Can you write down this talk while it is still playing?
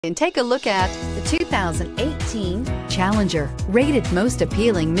And take a look at the 2018 Challenger. Rated most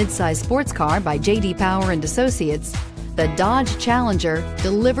appealing midsize sports car by J.D. Power and Associates, the Dodge Challenger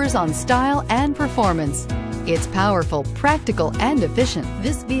delivers on style and performance. It's powerful, practical, and efficient.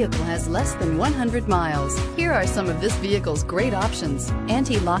 This vehicle has less than 100 miles. Here are some of this vehicle's great options: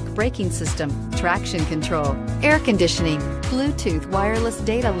 anti-lock braking system, traction control, air conditioning, Bluetooth wireless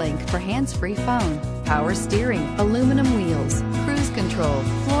data link for hands-free phone, power steering, aluminum wheels, cruise control,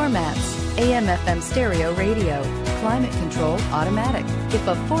 floor mats, AM/FM stereo radio, climate control automatic. If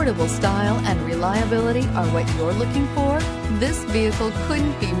affordable style and reliability are what you're looking for, this vehicle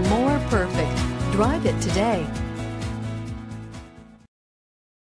couldn't be more perfect. Drive it today.